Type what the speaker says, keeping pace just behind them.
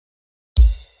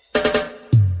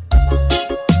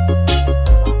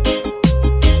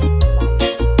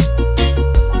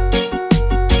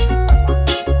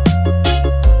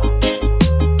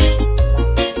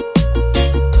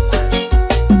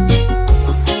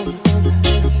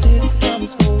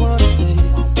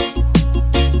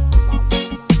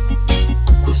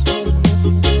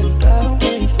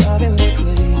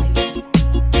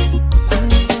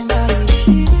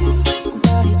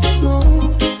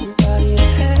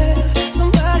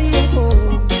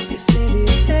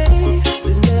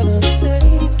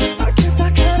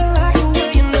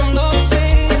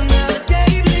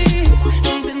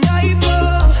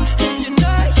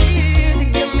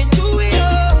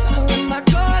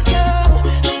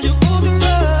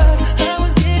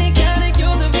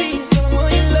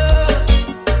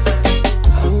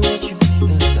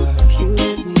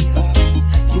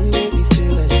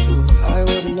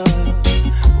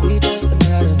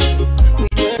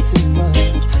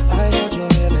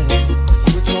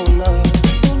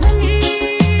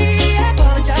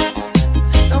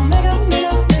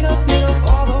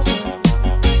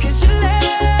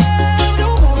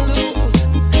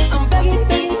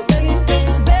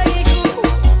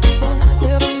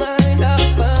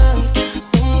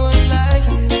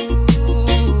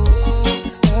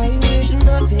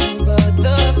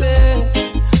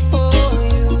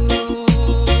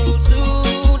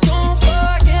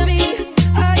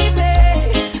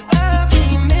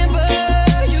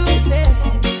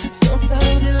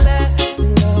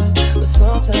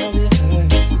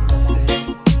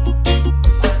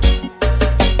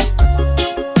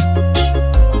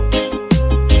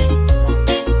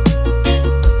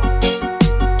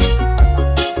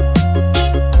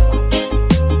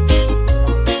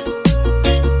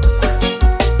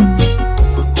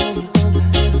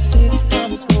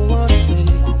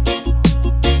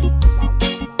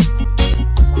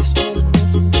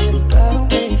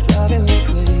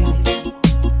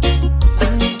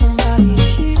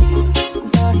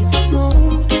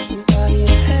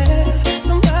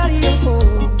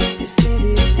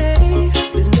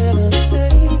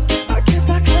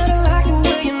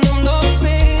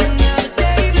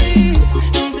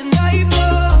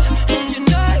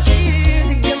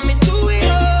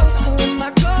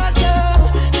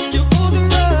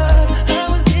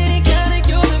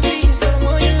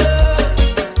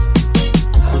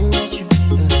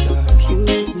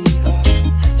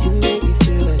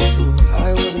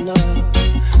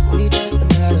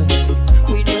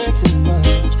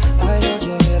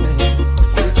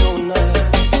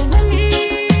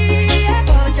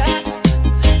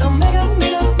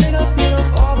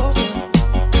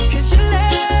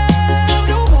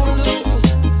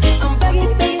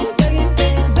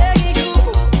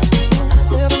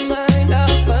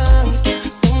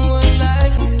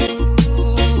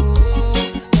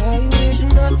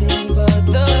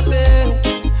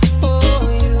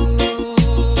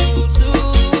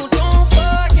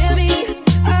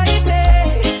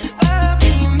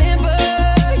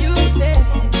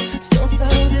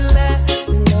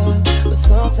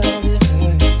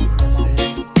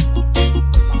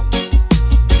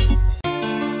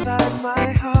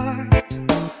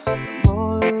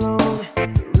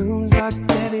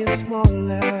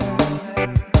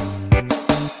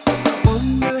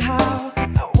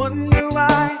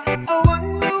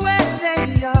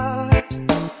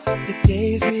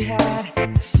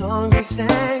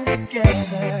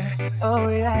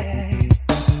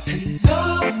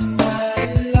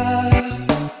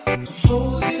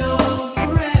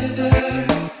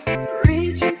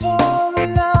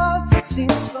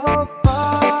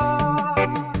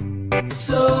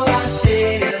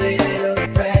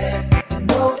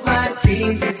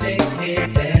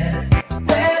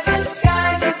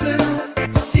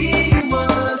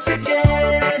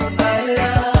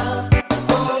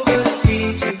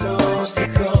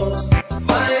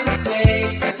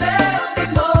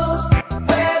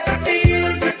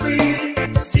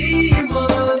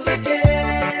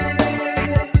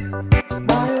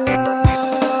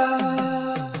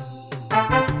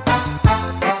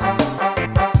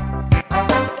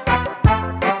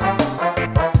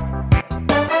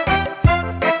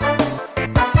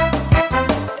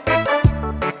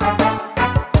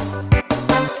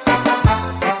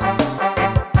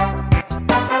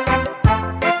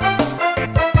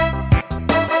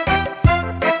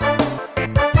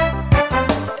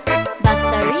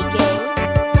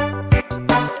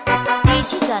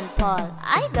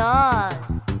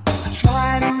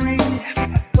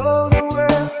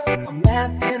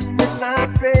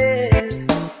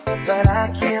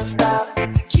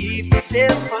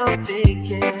myself from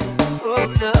thinking,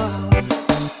 oh no.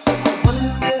 I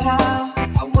wonder how,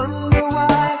 I wonder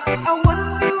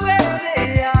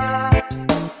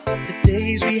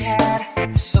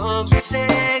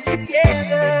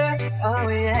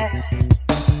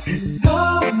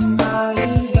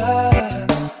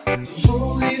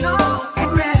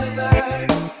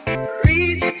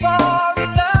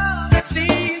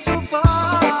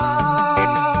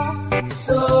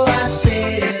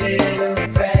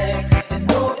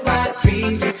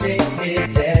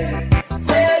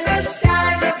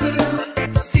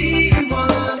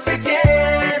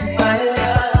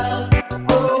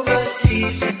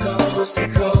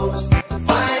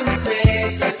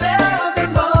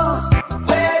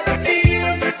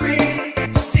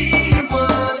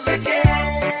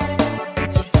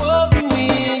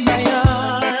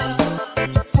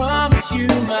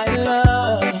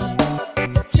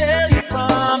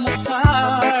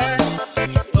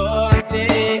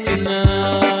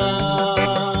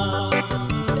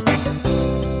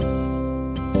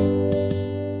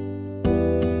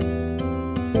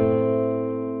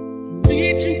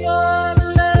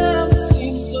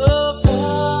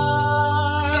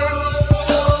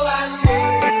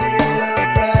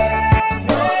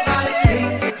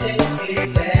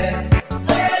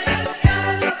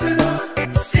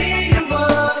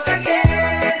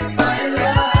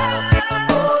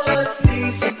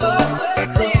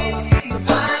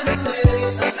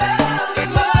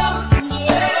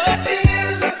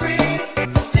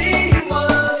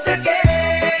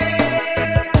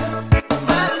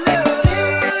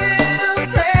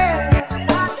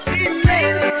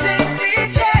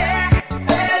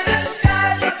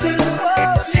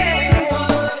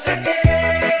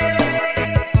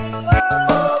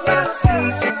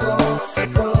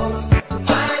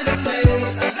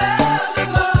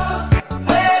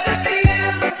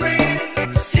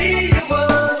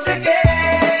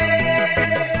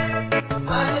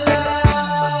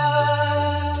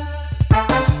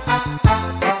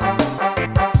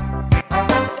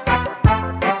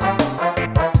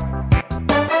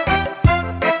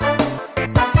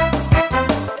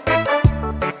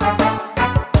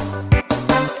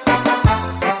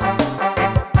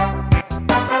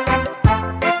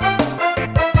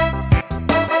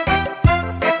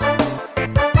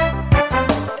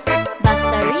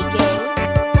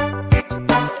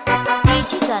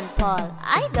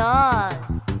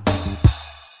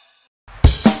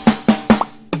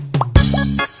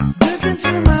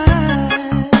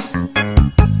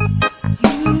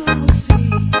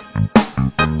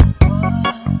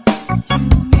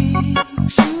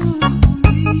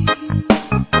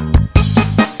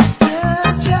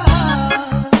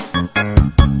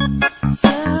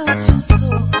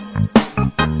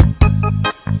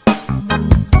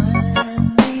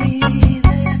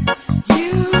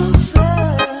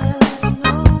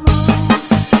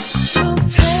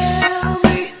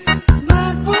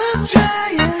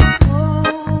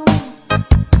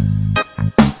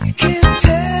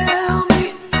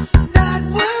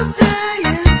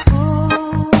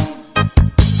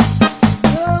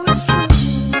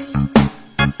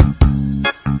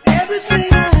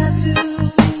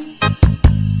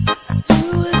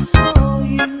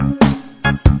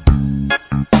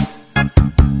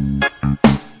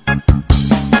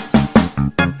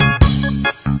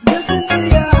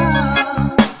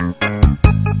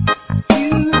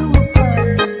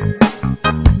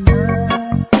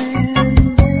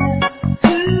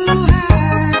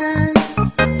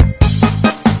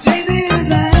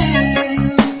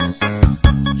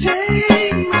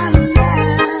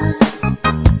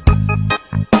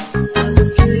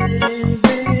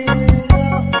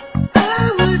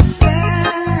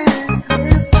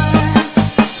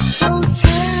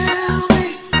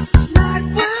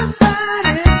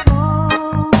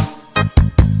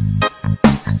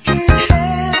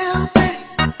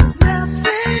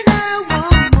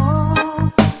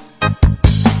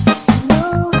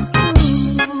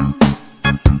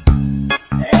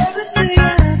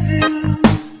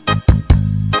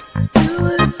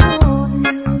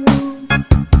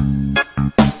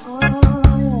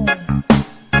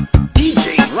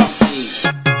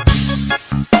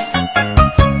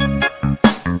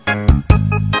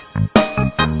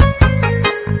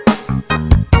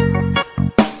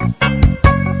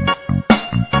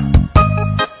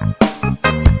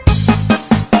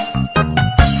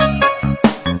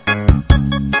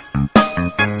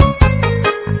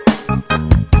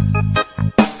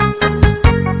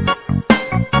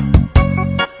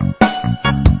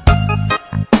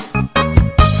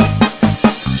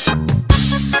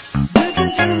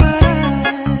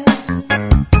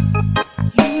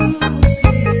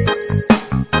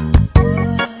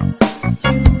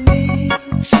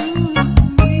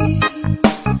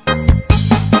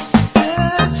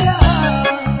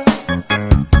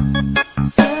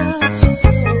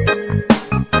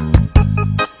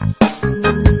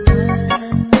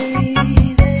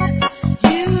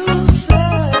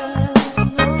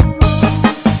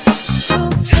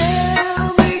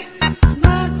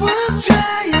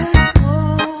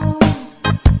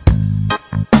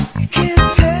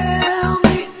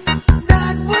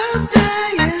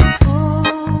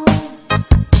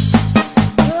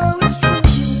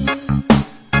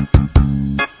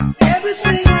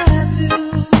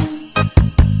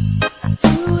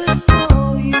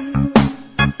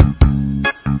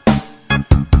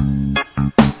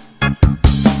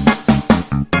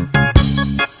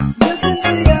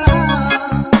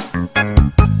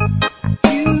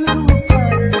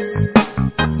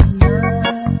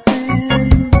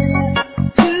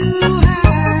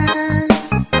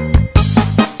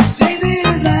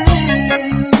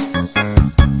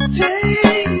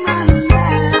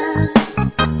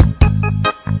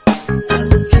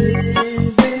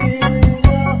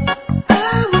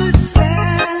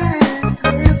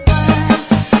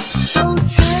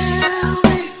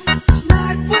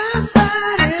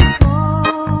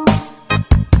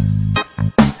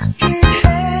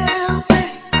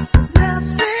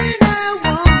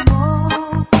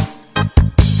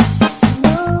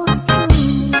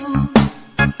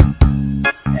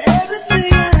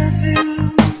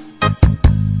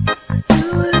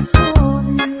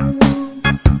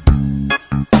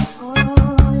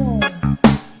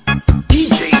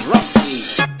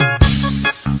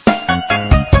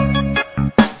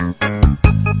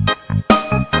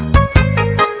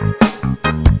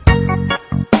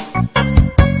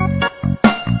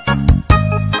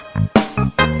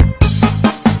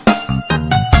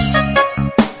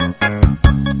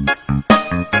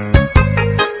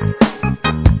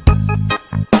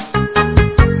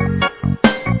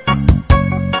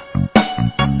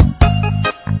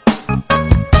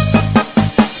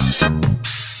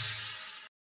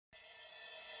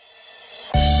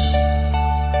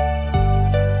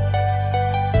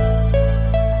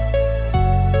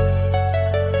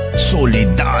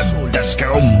Soledad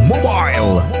Dascaro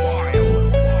Mobile,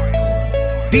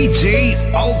 DJ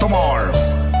Altamar,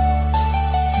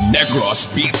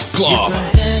 Negros Beats Club. If I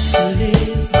had to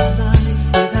live my life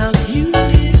without you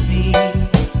living,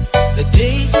 the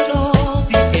days would all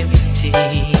be empty.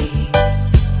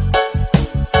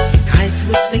 The nights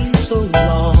would seem so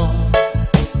long.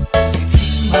 With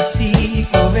you I see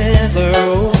forever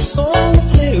oh so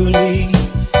clearly.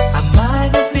 I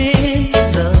might have been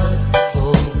in love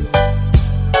before,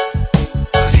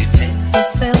 but it never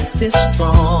felt this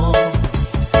strong.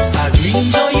 Our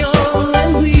dreams are young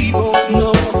and we both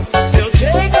know they'll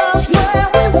take us where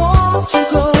we want to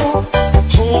go.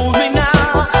 Hold me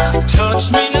now,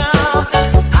 touch me now.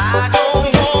 I don't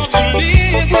want to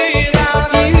live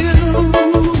without you.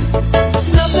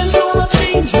 Nothing's gonna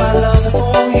change my love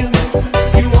for you.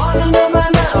 You ought to know by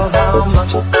now how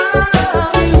much I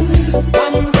love you.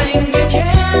 One thing you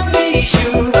can be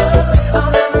sure of,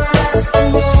 I'll never ask for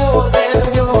more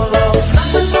than your love.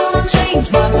 Nothing's gonna change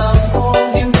my love for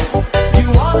you. You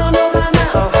ought to know by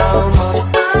now how much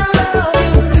I love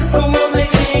you. The world may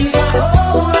change my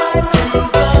whole life through,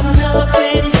 but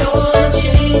nothing's gonna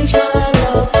change my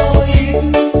love for you.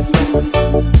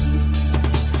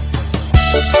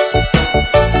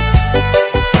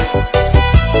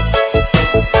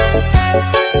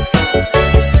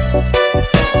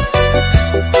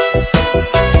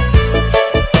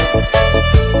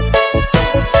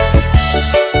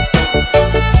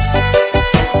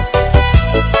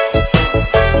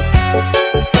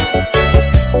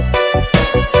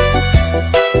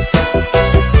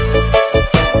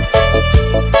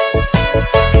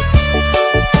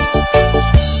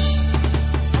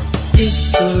 If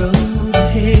the road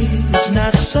ahead is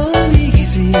not so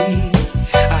easy,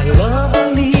 I love to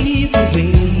leave the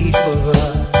way for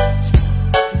us.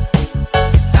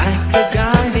 Like a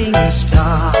guiding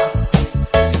star,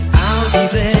 I'll be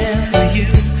there for you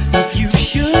if you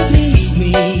should need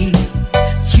me.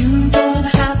 You don't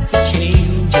have to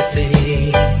change a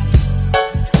thing.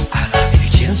 I love you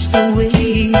just the way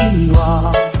you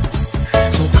are.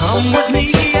 So come with me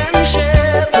and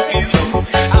share the view.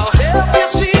 I'll help you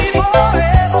see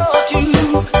forever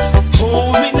too.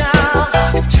 Hold me now,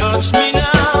 touch me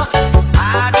now.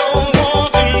 I don't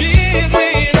want to live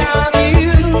without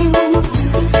you.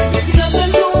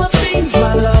 Nothing's gonna change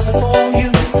my love for you.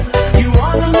 You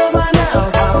ought to know by now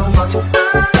how much I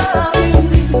love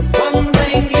you. One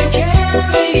thing you can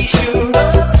be sure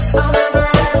of, I'll never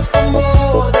ask for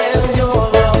more than your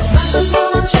love. Nothing's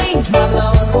gonna change my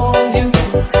love for you.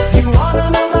 You ought to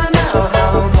know by now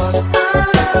how much I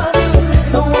love you.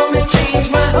 No one may change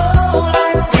my whole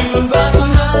life through, but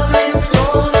nothing's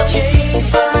gonna change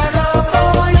my love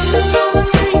for you. Gonna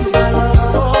change my love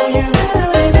for you.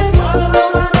 You ought to know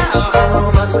by now how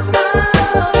much I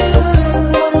love you.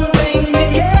 One thing you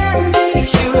can be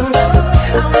sure of,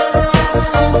 I'll never ask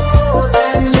for more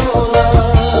than your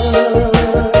love.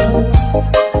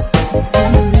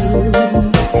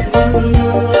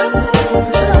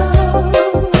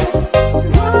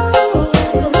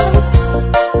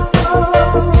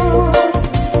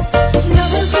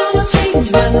 Nothing's gonna change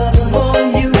my love for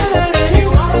you. You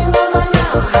ought to know by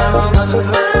now how much I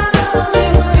love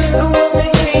you. The world may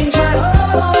change my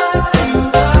whole life through,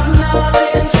 but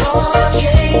nothing's gonna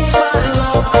change my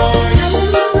love for you.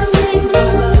 Nothing's gonna change my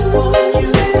love for you.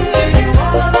 You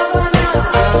ought to know by now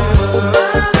how much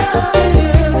I love you.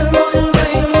 One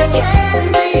thing you can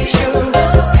be sure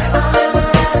of, I'll never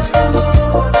ask for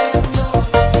more than your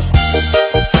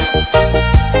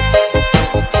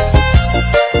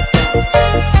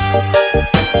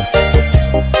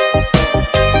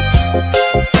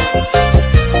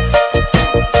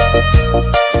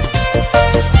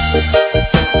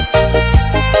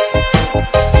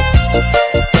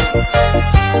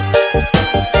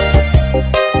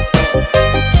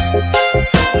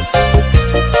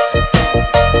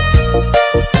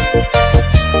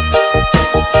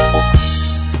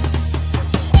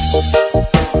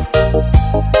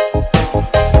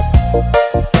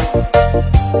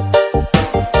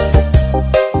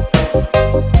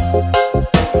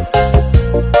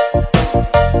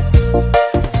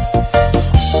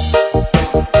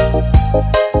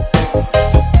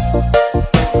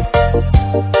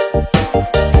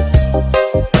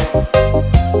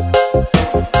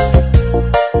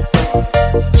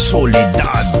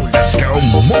Soledad Dascaro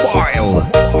Mobile,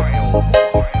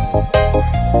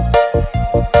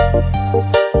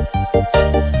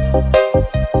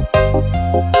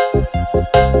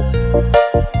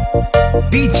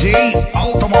 DJ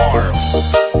Altamar.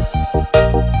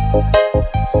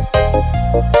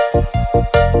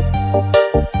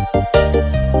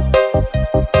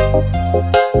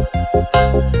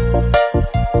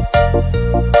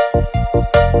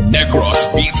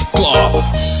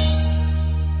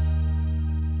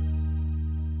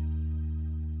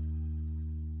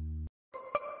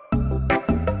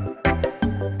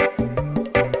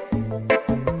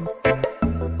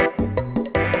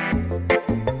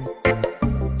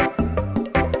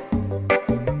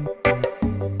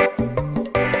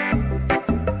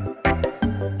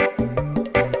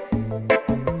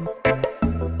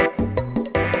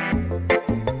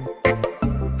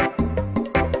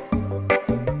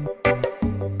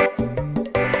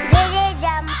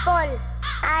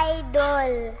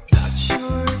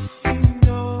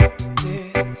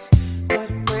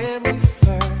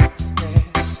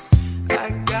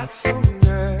 so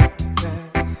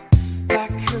nervous I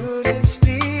couldn't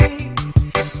speak.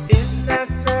 In that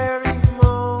very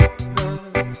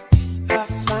moment I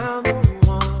found the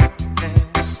one,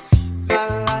 and my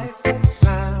life had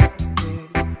found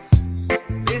its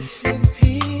missing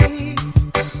piece.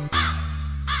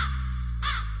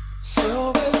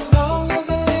 So as long as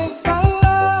I live, I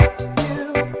love you.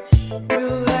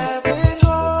 Will have it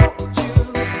hold you.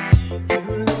 You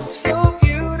look so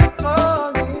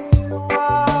beautiful in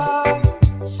white.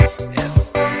 And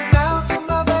from now to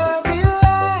my very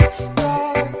last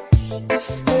breath,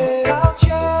 this day I'll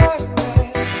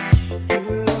cherish. You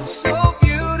look so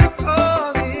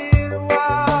beautiful in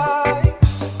white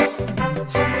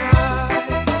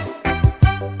tonight.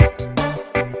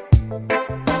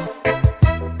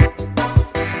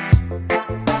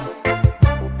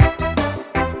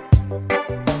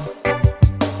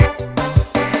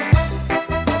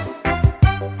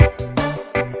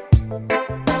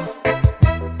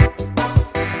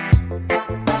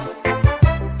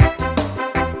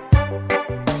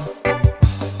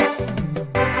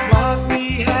 What we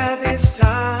have is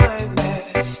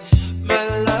timeless. My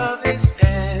love is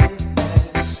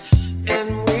endless.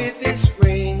 And with this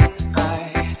ring,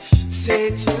 I say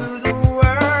to the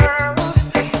world,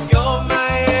 you're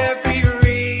my every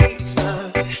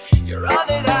reason. You're all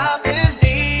that I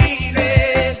believe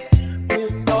in.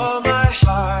 With all my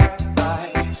heart,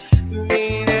 I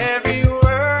mean every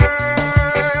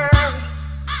word.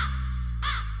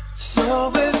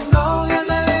 So as long as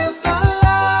I live, I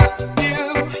love you.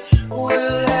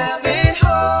 Will have it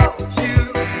hold you.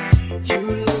 You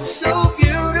look so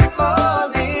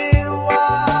beautiful in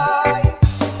white.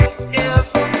 And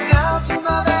from now to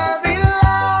my very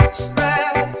last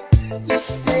breath, this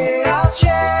day I'll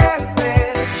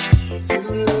cherish. You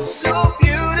look so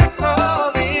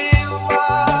beautiful in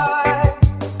white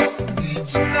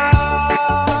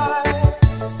tonight.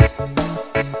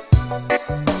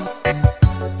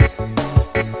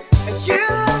 You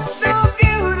look so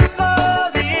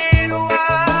beautiful in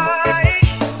white,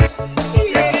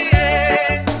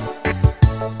 yeah.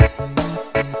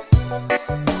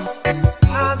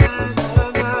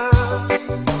 Na-na-na-na.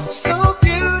 So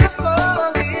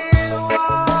beautiful in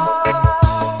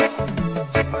white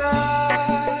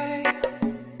tonight.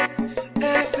 And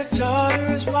if a daughter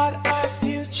is what our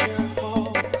future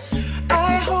holds,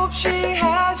 I hope she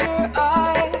has your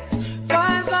eyes,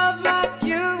 finds love like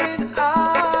you and I.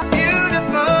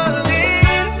 Beautiful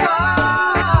in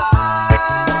white,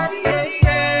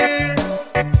 yeah.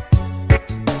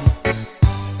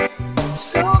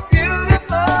 So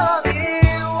beautiful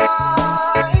in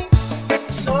white.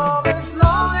 So as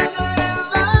long as I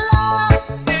live, I love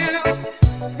you.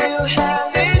 We'll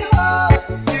have it hold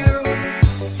you.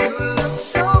 You look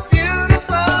so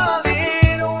beautiful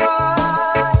in white.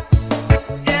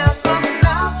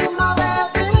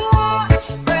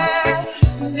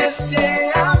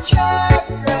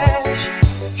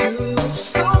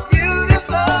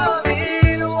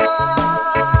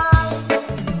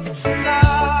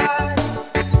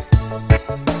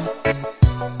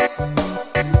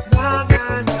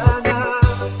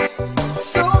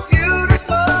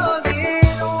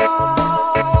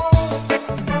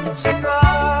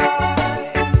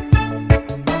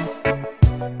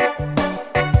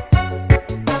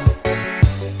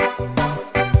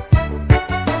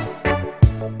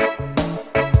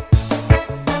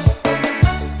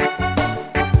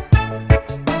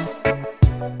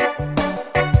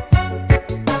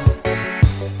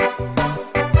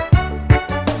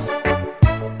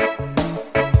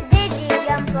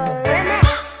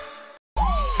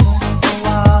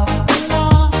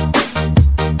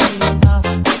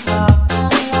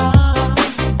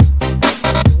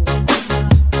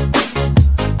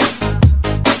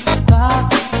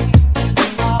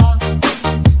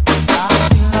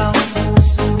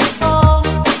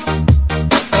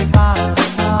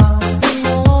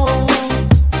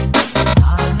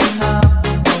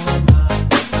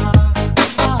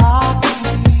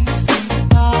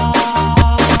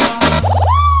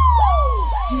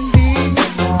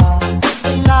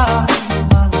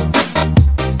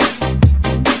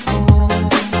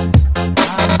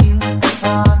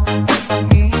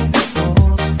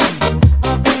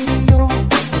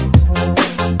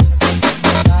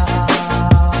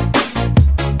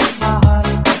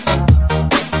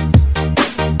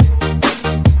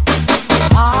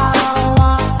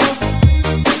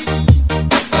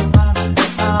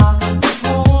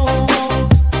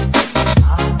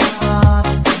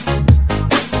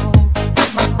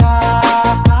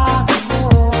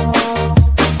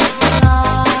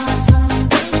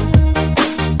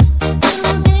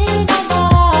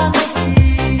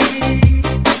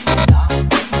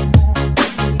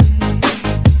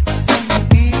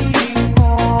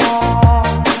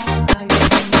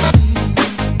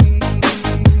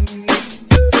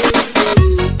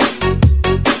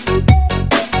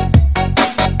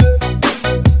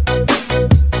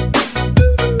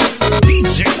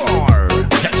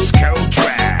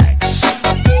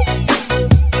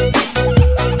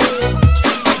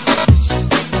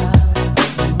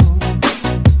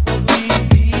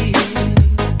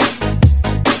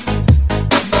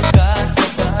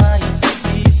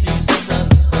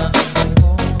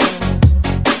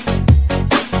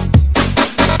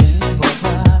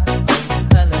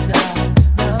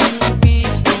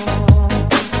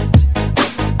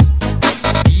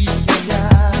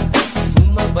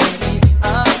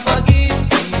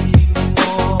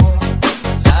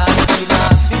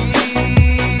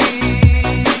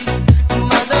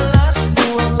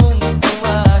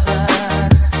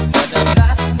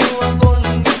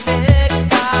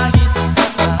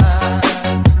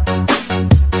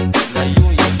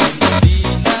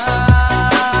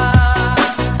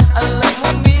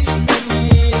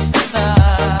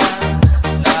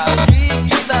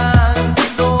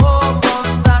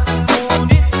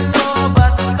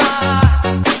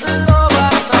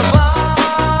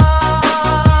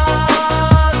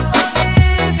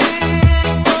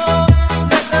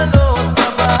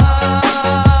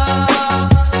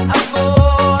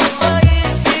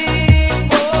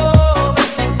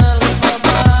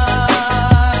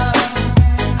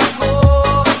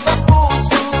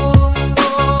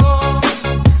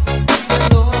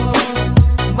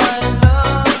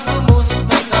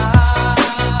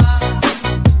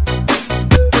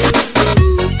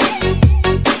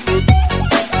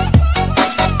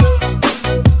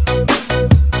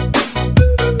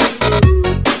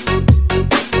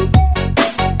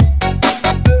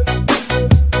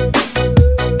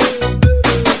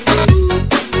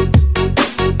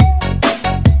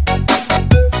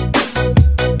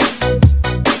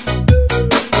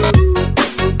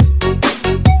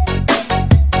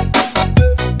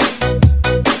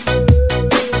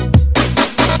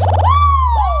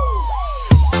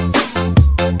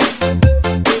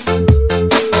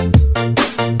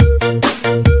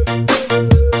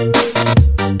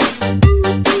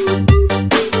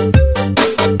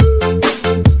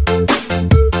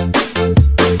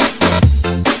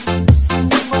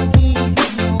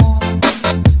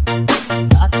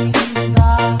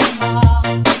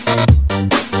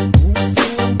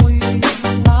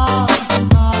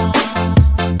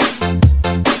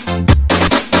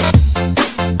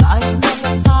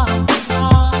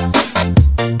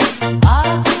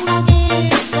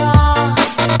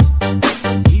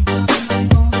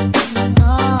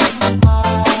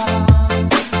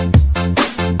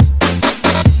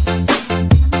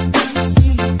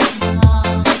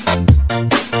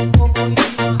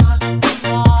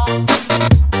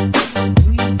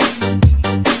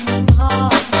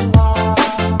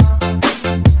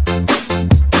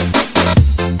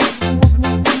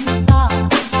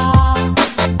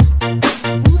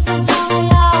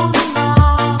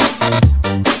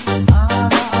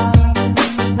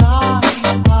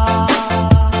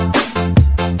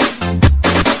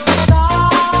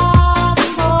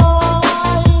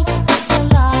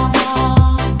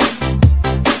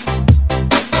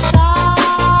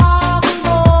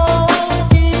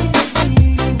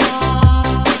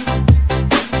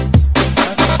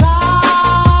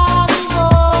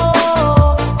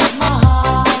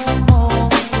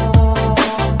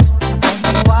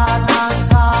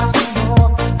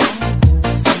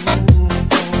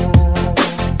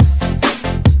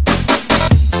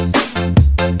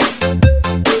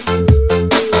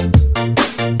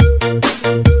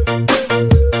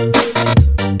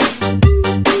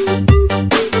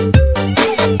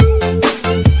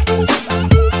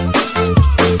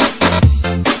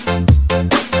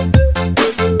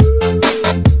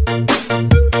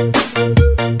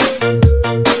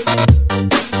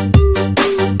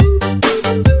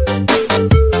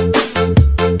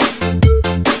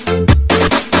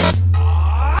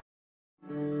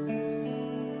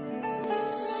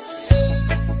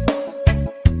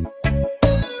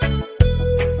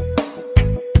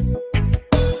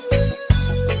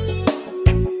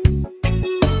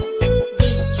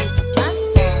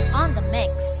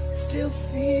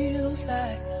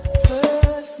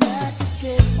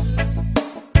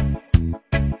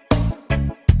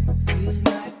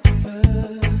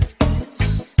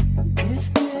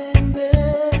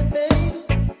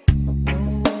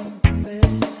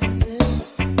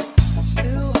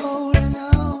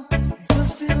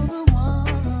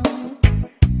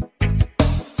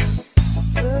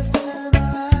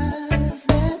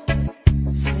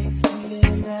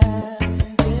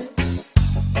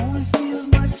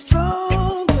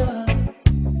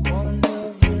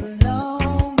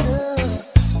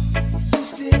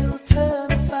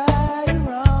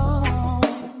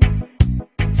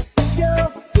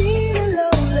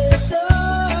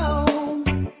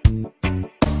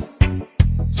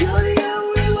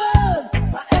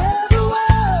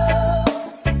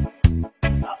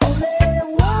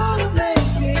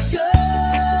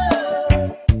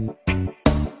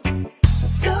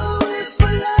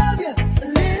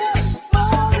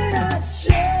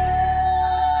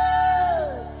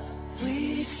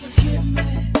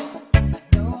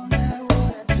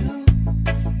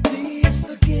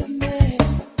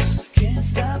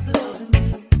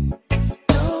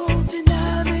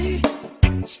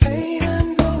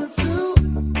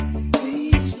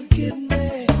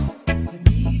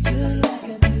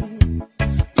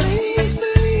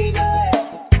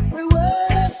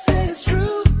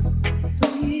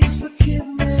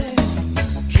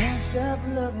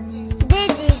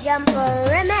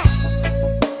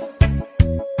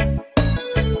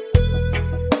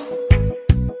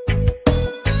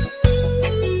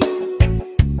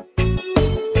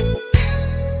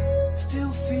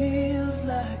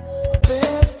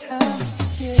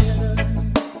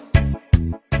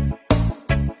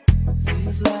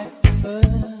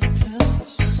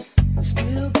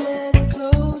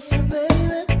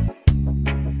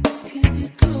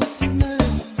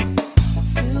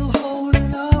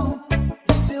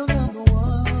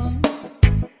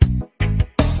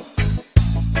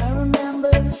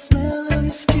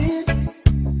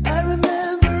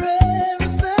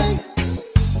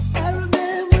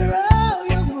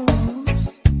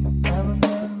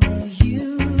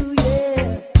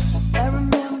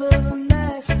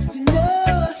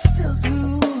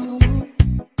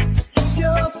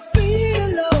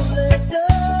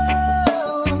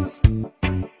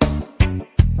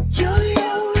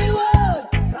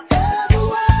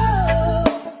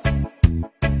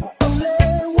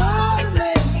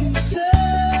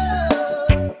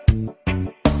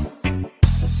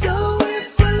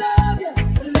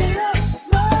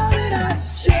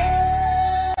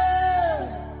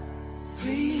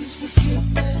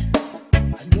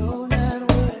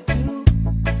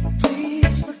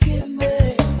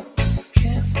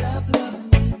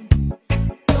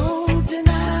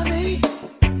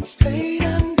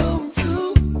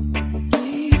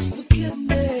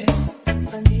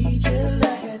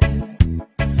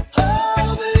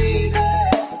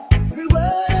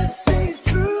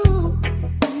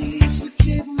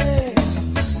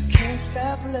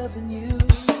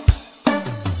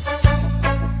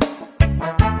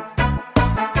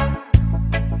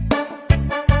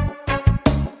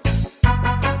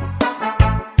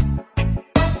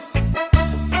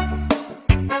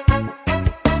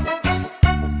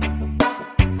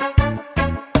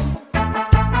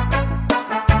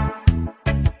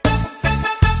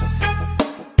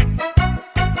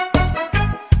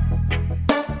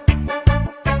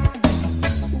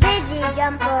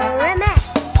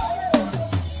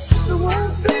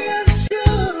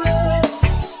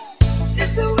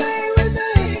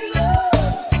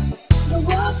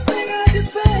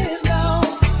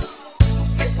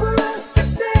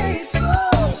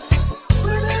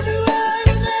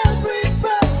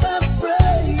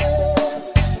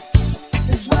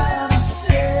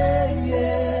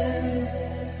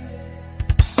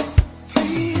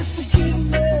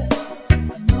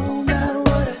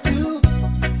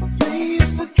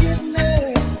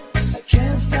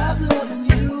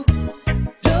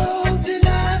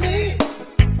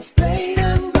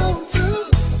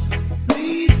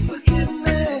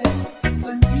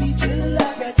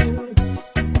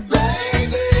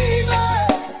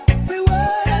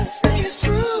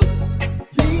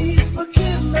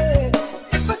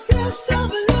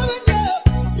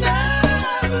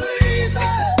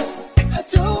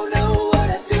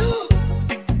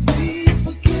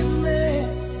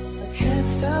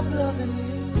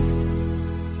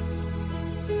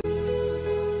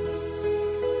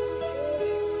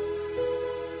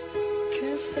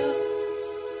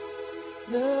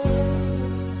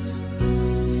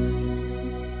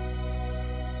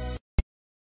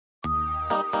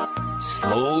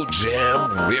 Slow Jam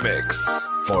Remix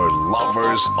for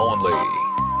lovers only.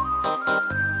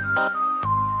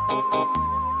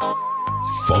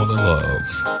 Fall in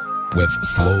love with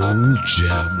Slow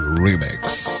Jam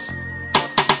Remix.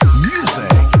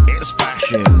 Music is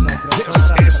passion. This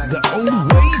is the only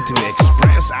way to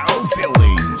express our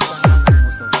feelings.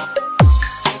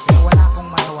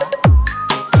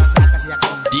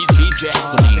 DJ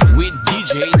Destiny with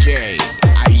DJ J.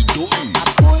 I do.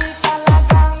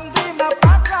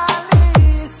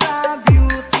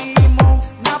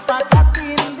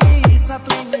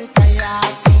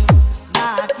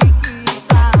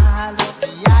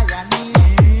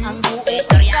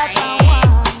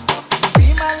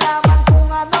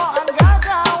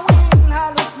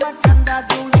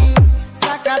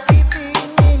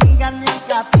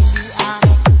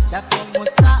 Dating mo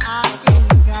sa akin,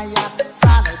 kaya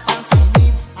sana'y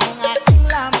pansinin ang aking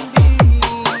lambing.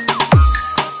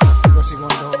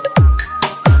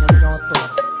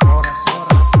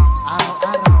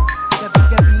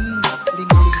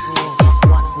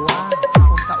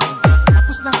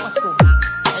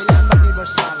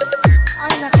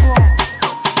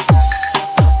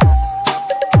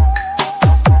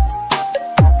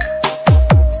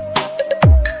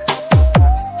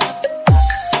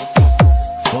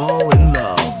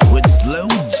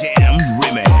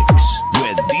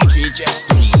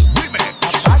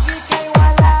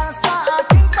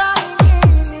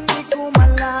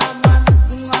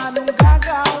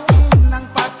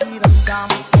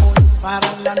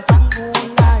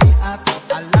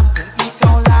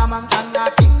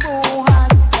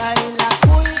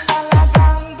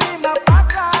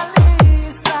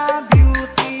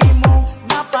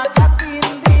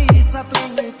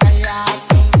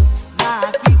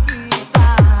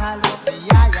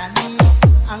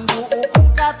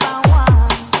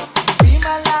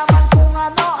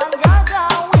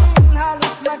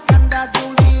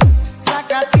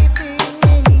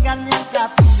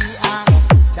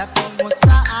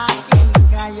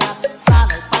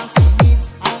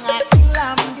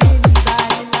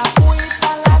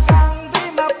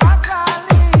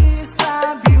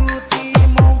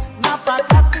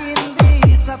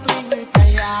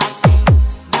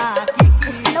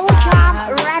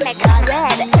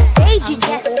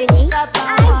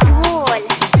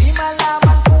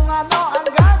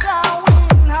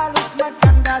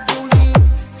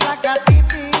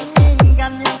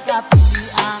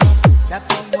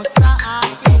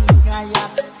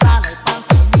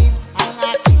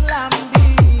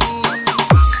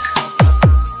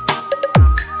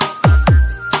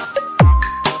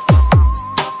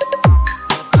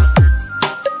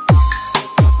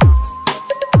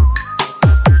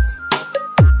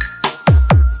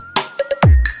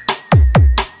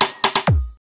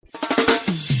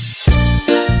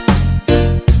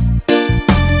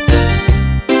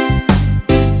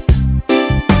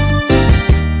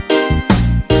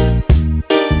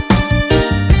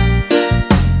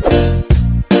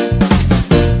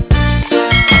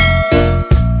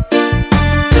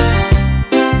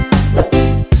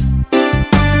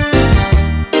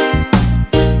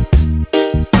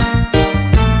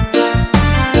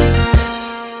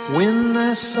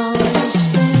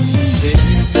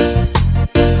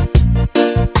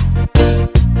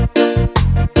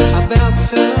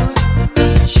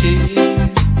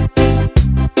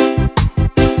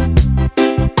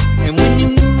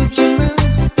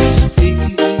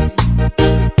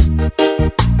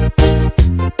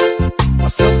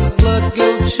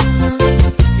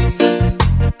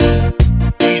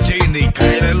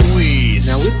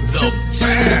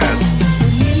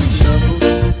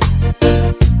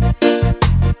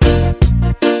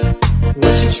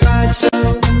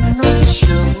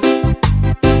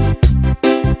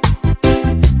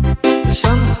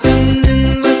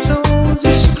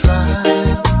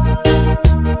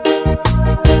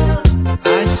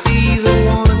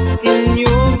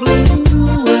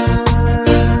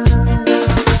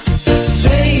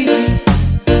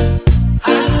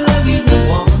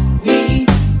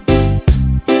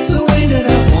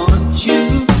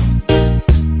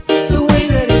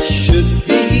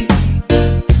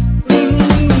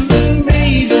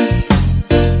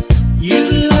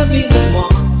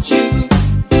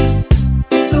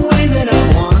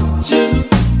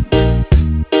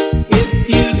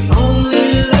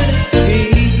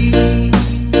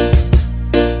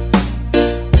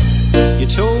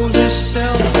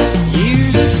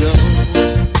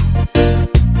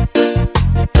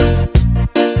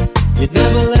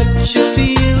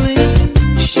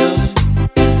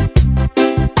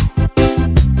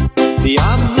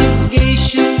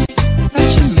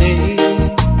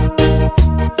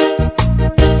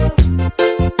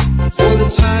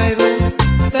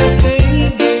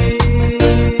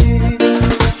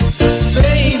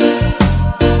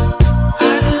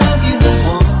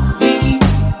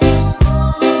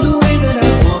 The way that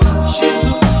I want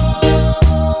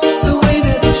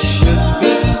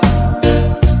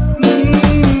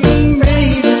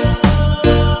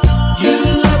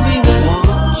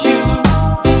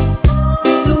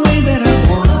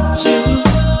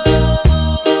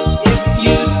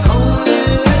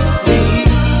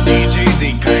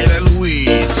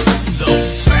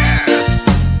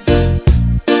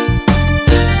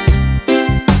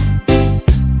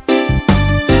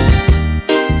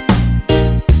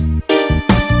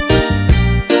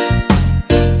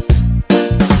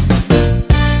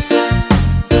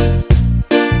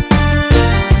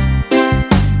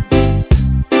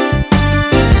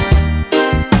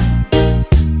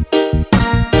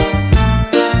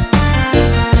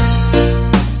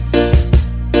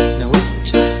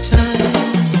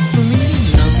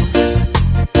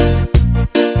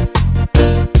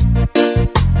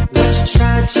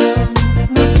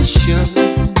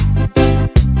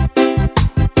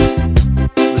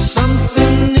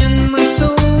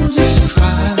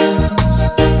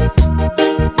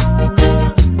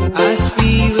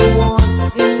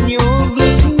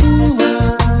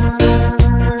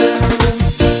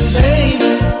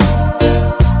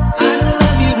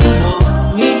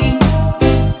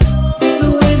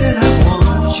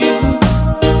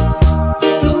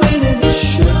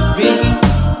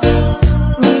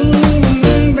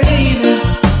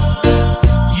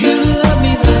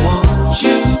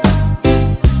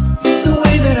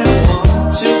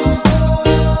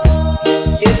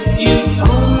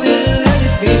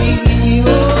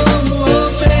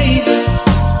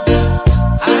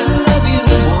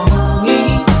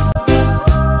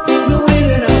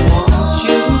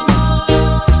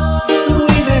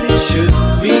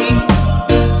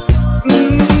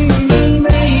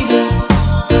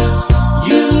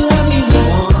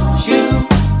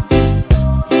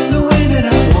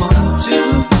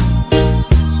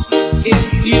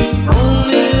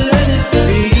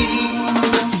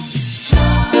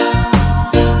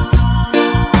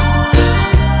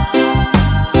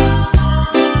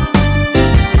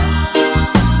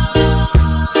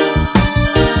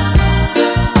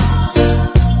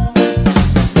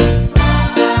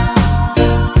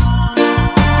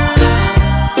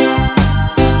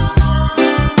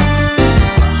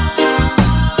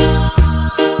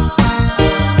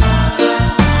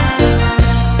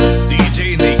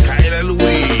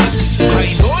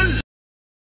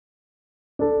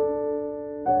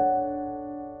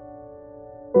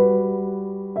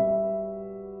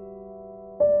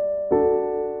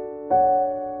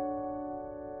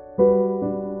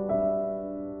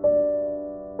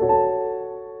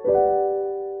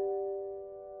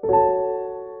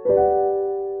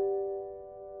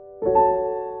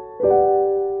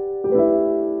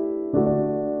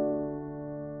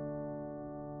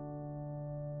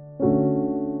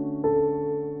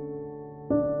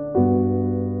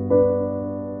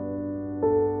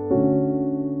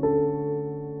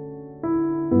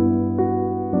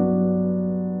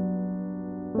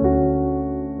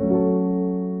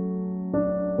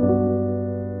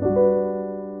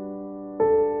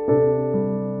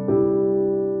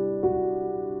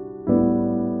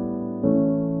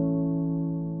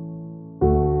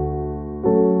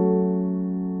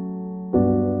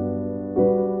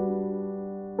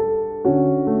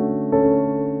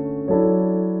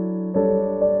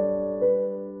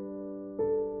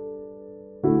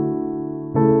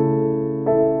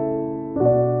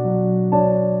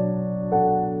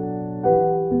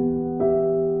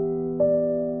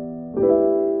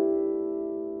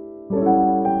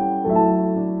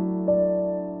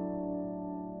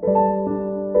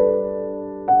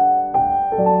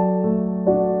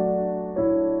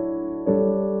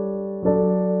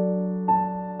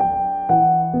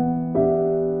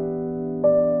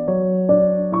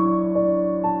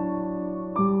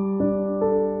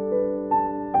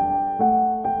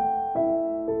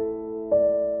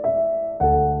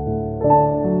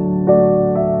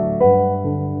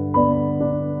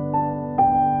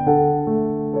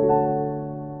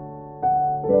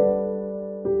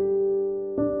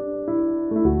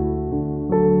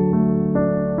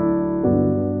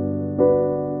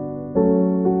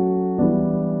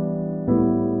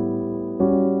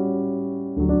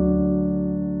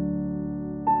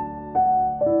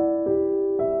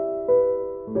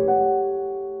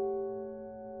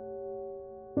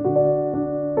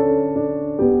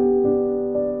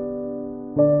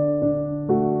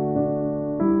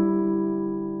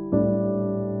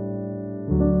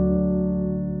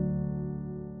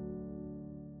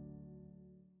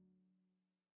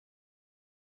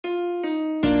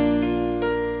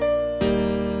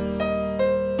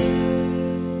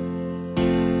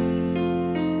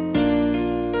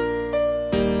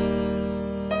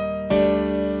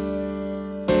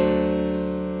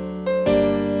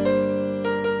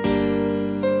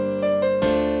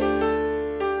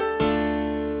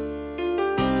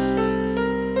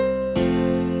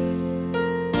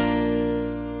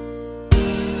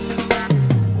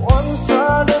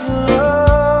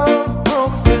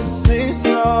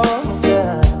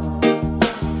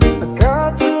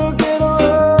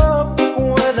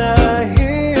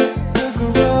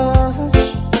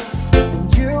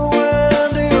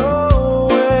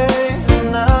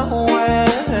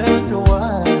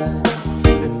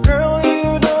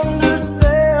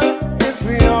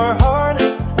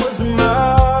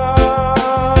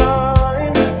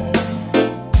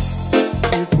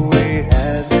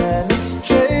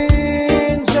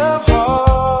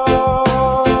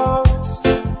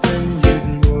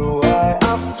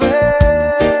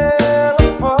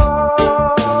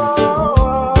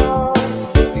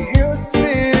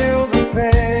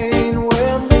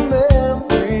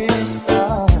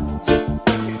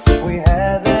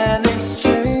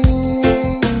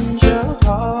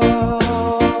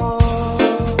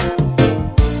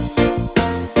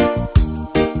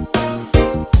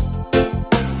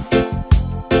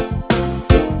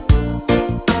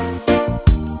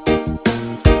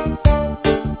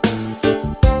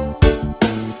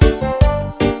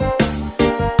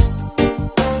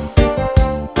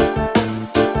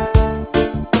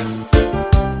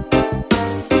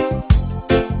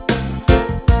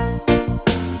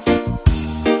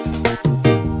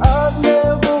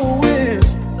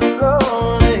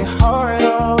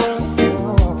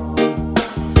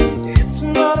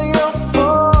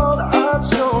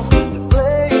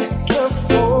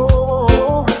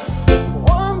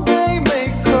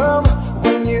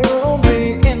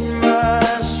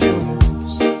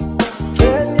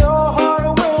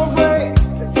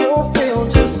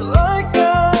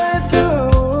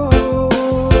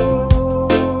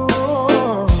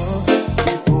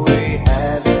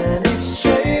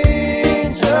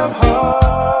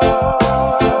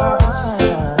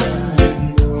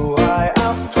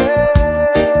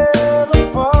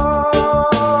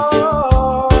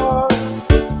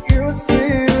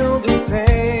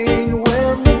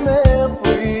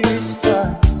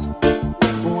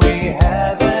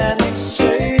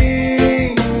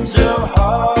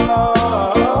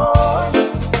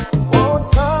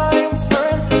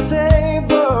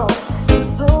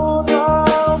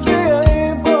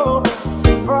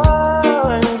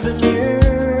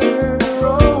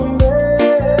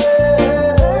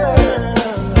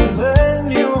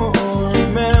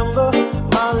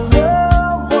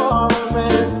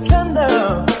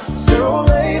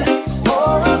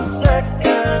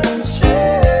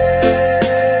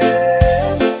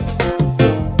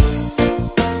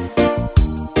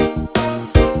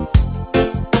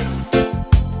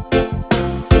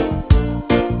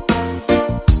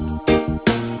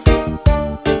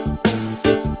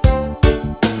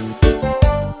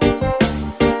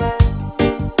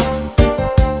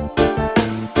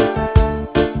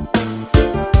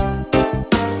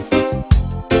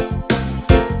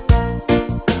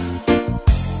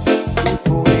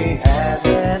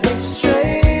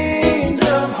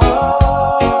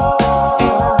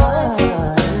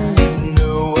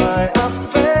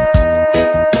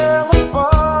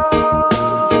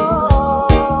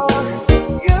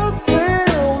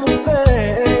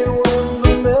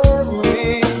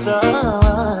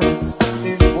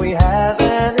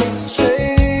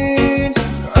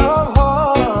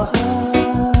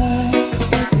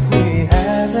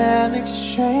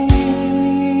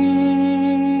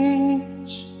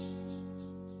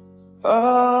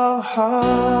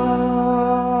heart.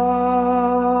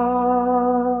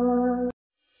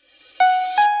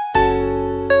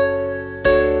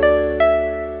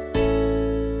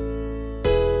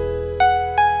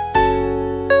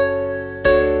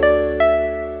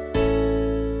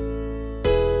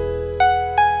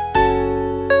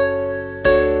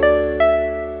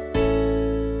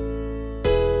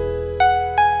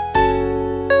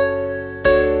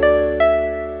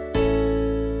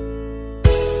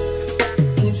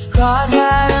 If God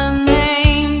had a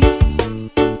name,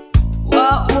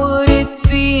 what would it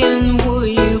be, and would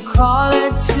you call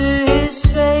it to his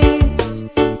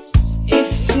face?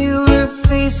 If you were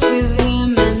faced with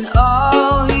him and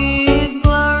all his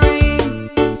glory,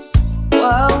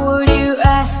 what would you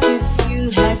ask if you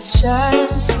had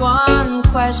just one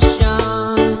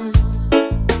question?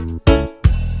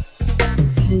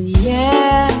 And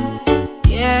yeah,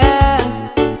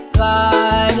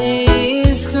 God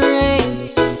is great.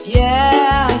 Yeah.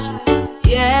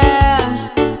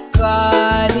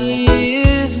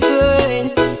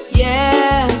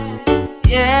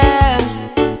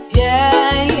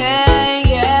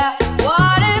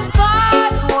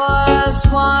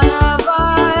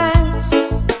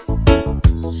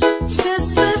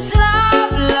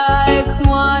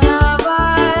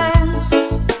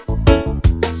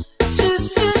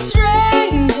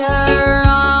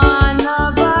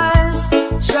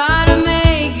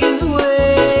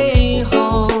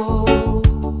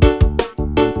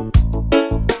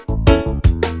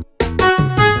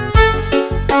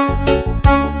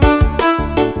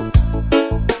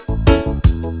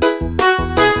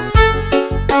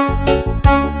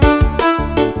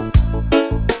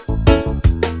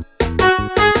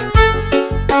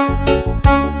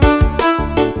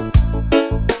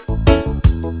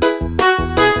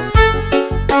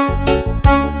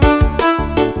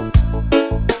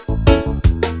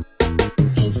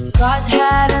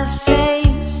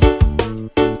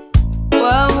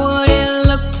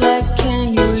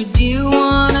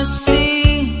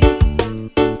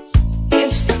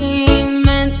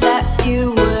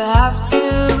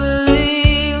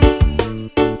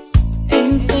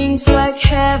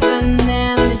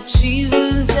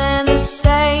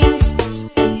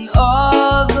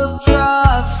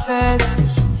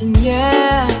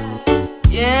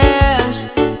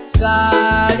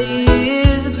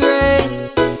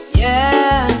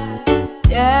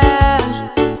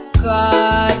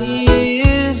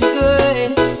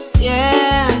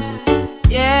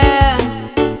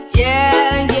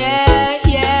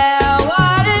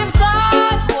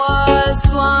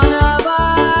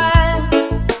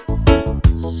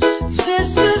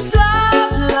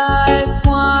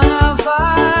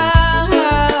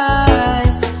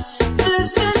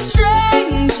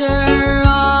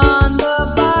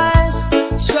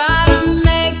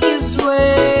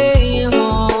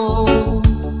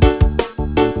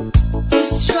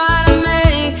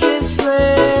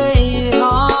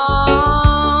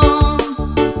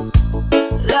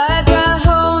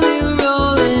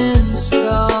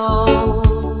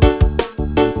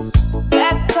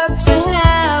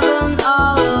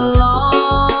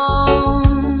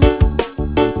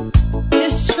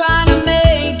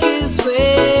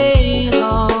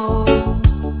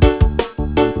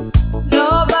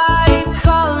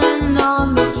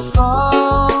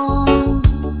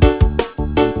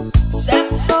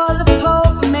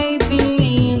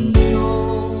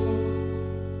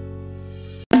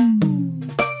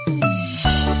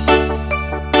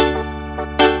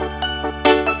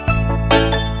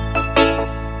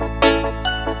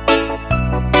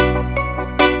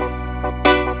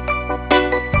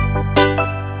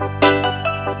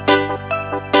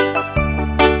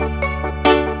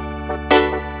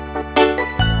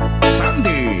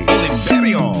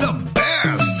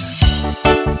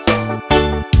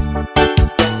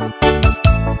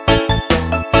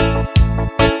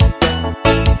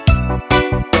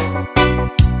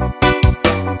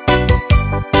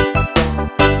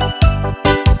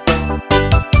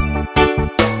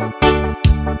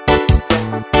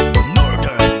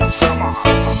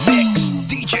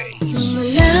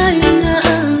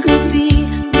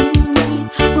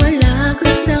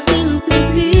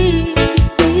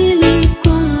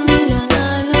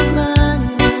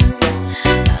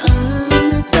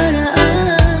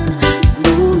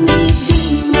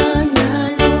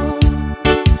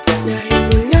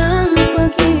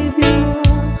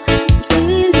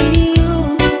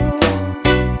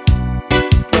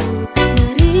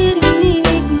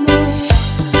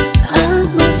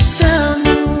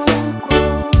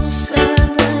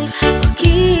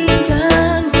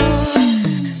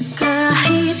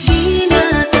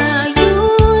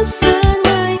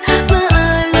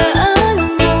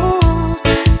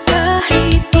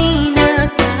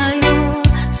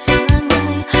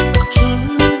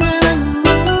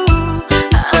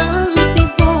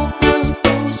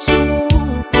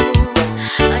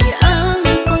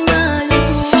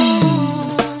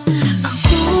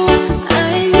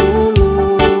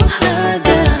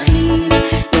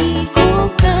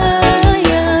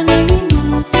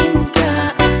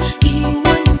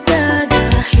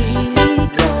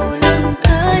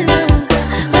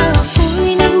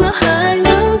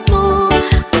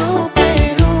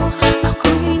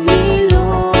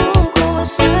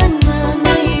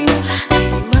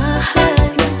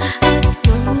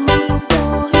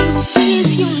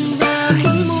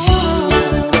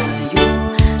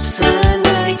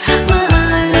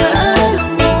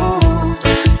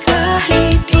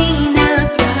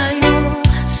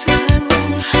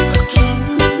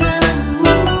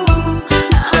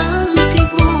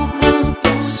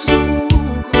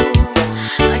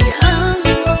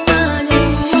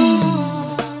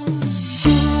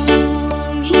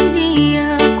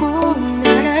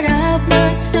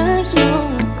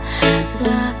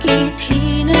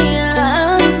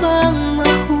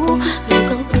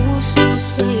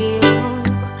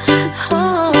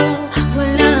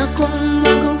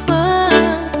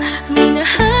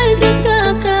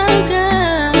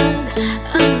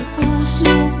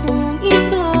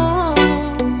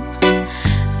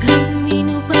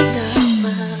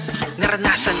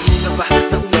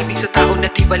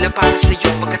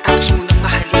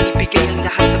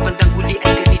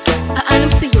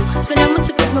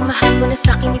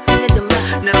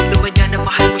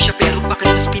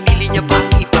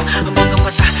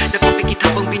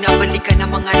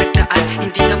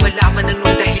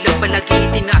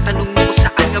 aking itinatanong mo kung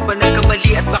saan nga ba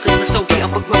nagkamali at bakit nasawi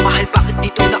ang pagmamahal. Bakit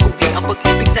dito nauwi ang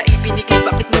pag-ibig na ibinigay?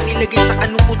 Bakit mo nilagay sa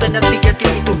kalungkutan at bigatin?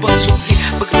 Ito bang sukli?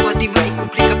 Pagluwa di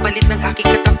maikubli kapalit ng aking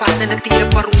katapatan na tila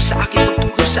parusa aking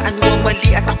pagturo sa ano ang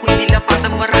mali. At ako'y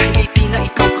nilapatan marahil di na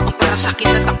ikaw ang para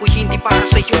sa'kin at ako'y hindi para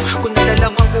sa'yo. Kung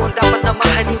nalalaman ko ang dapat na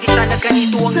mahal, hindi sana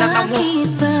ganito ang natamo. Bakit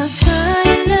ba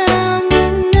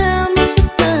kailangan na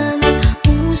masaktan ang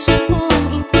puso kong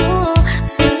ito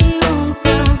sa iyong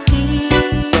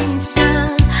pagkikisan?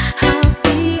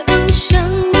 Happy ang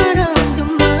siyang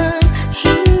maramdaman,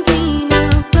 hindi na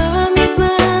ba may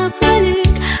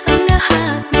babalik ang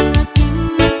lahat ng ating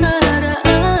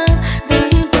nakaraan?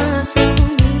 Dahil ba sa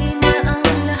huli na ang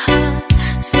lahat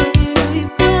sa iyo'y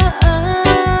paalam?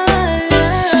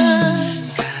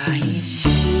 Kahit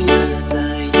di na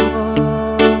tayo,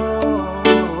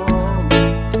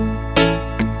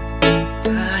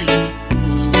 kahit di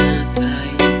na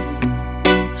tayo,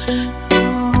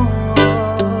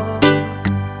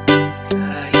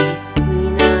 kahit di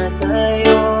na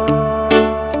tayo,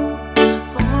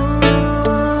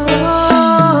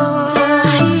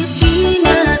 Kahit di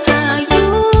na tayo,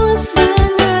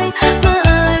 sana'y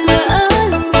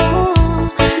maalaala mo.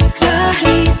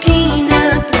 Kahit di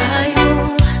na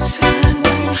tayo,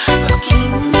 sana'y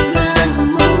pakinggan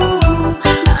mo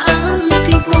ang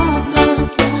tibok ng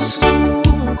puso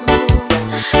ko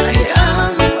ay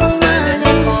ang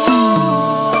pangalan mo.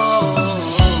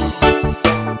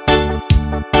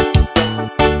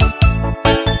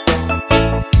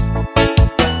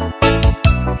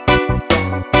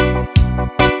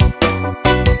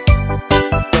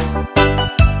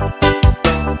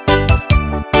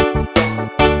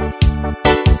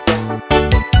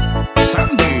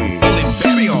 Sandy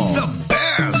Oliverio, the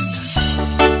best.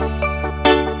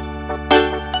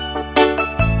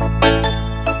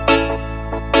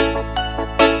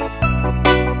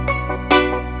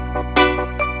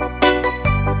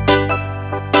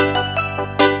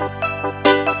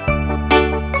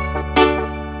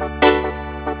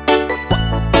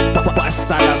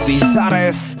 Basta la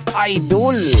Bizares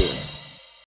Idol.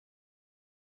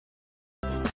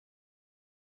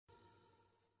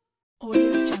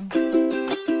 Audio